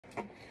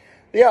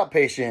The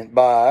Outpatient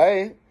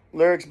by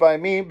lyrics by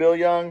me, Bill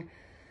Young,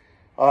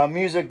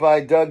 music by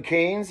Doug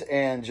Keynes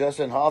and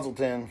Justin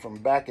Hazelton from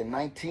back in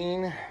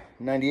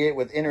 1998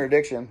 with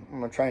Interdiction. I'm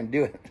going to try and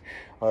do it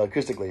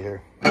acoustically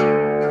here.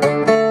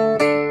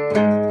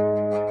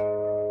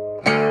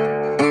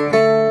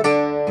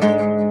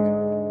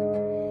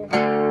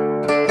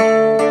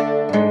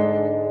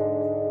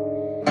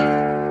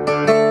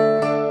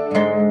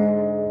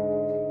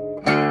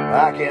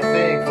 I can't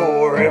think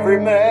for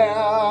every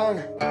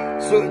man,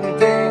 certain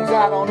things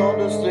I don't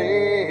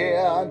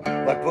understand,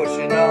 like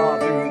pushing on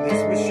through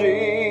this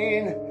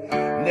machine,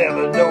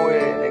 never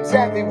knowing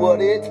exactly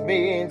what it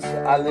means.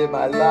 I live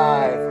my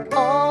life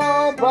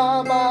all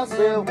by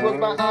myself, close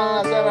my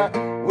eyes and I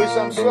wish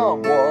I'm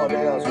someone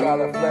else. Try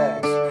to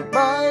flex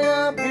my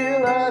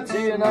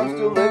ability and I'm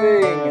still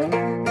living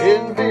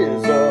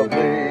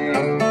invisibly.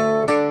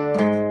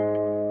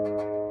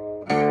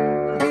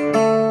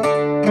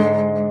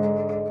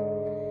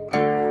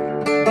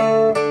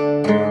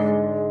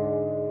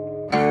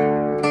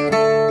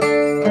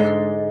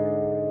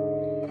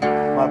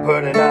 My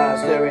burning eyes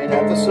staring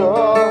at the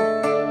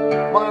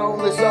sun. My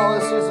only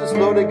solace is this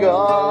loaded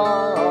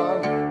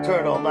gun.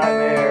 Eternal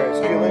nightmares,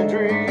 killing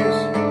dreams.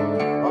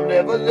 I'm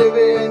never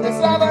living this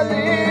life I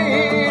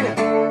lead.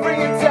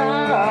 Bring it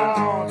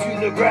down to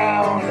the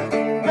ground.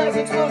 Mass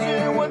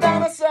explosion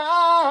without a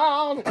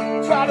sound.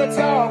 Try to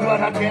talk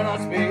but I cannot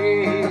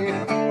speak.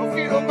 My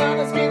fetal mind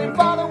is getting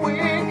farther weak.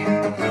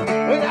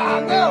 And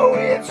I know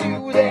it's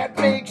you that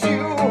makes you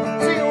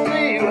tell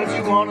me what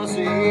you wanna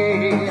see.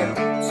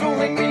 It's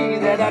only me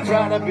that I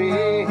try to be.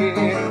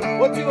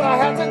 What do I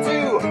have to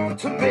do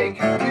to make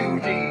you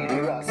need?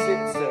 Here I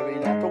sit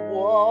staring at the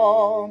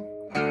wall.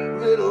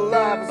 Little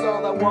life is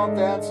all I want,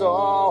 that's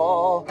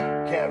all.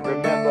 Can't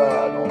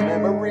remember no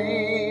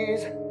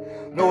memories,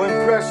 no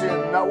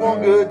impression, not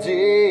one good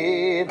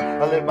deed.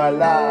 I live my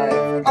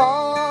life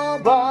all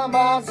by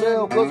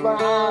myself, close my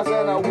eyes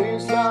and I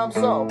wish I'm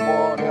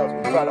someone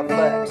else. Try to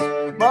flex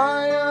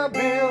my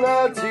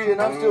ability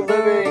and I'm still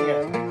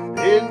living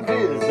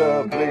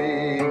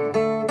invisibly,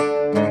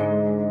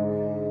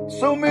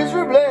 so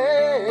miserably.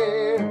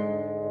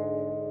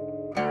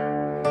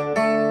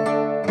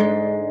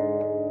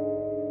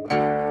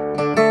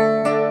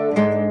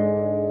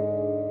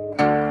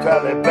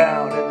 Tightly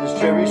bound in this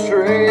cherry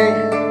string,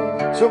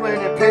 so many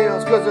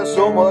pills cause there's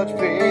so much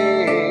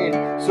pain.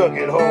 Suck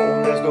it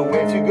home, there's no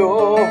way to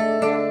go.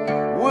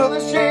 Will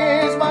this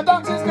change my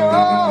doctors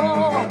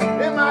know?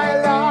 Am I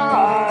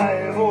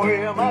alive or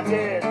am I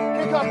dead?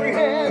 Can't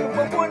comprehend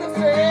what would have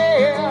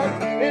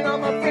said. And all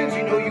my friends,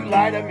 you know you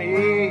lie to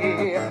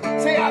me.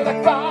 Say I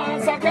look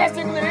fine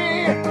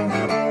sarcastically.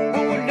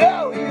 Oh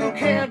no, you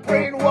can't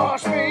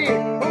brainwash me.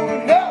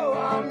 Oh no,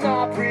 I'm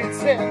not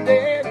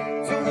pretending.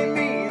 It's only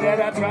me that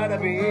I try to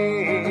be.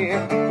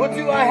 What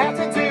do I have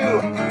to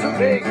do to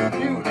make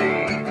you need?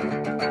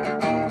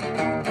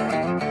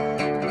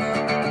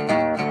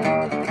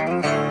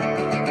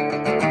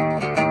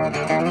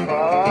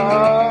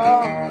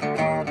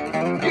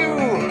 You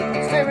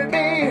stare at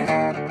me.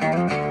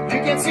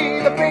 You can see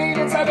the pain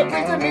inside the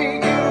place of me.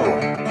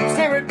 You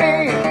stare at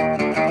me.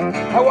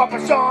 I walk my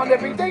Sean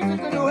every day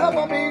just to help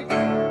on me.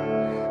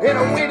 And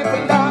I'm waiting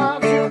for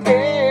life to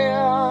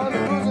end.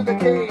 Losing the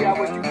K, I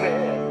wish you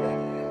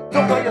been.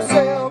 Don't call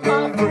yourself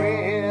my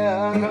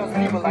friend, cause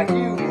people like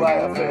you I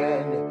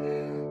offend.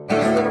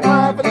 This little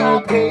life and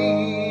I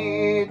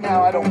paid,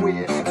 now I don't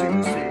wish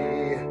to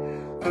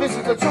see. This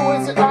is the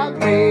choice that I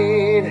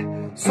made,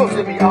 so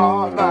send me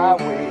on my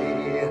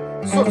way.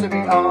 So send me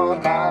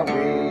on my way.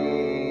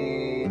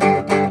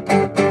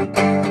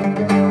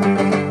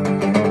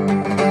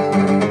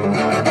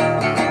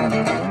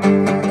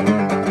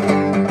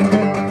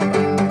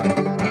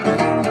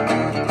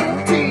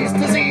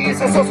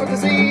 Social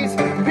disease.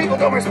 People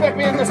don't respect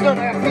me and there's none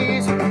at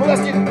peace.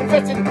 Molested,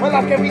 infested, my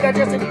life can't be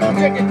digested.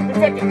 Injected,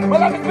 infected, my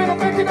life has been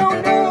affected.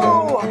 Oh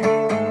no!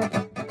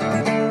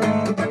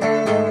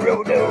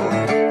 Oh no!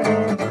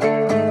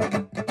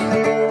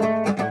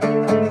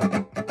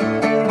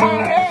 I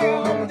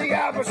am the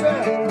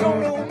opposite. Don't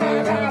know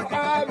my life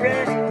I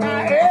read.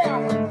 I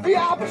am the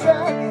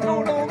opposite.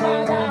 Don't know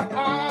my life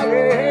I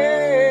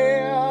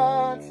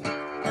read.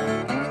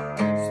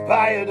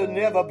 Aspire to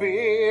never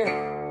be.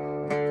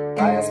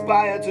 I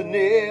aspire to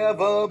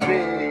never be.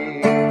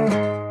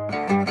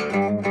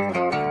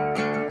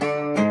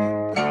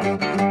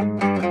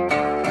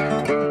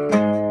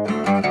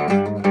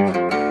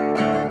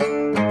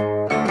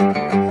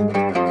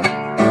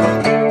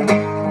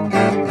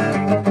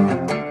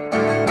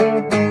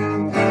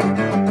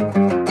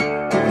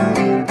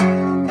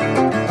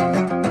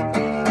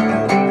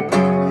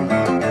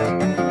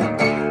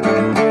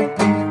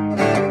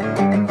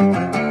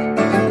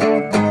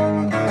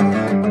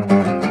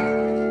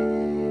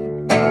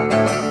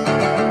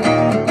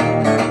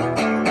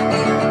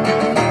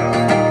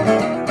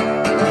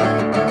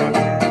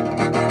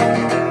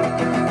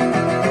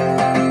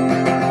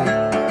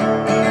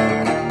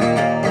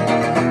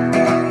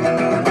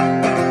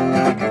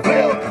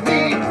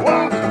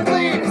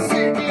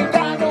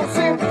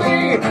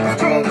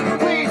 Drugs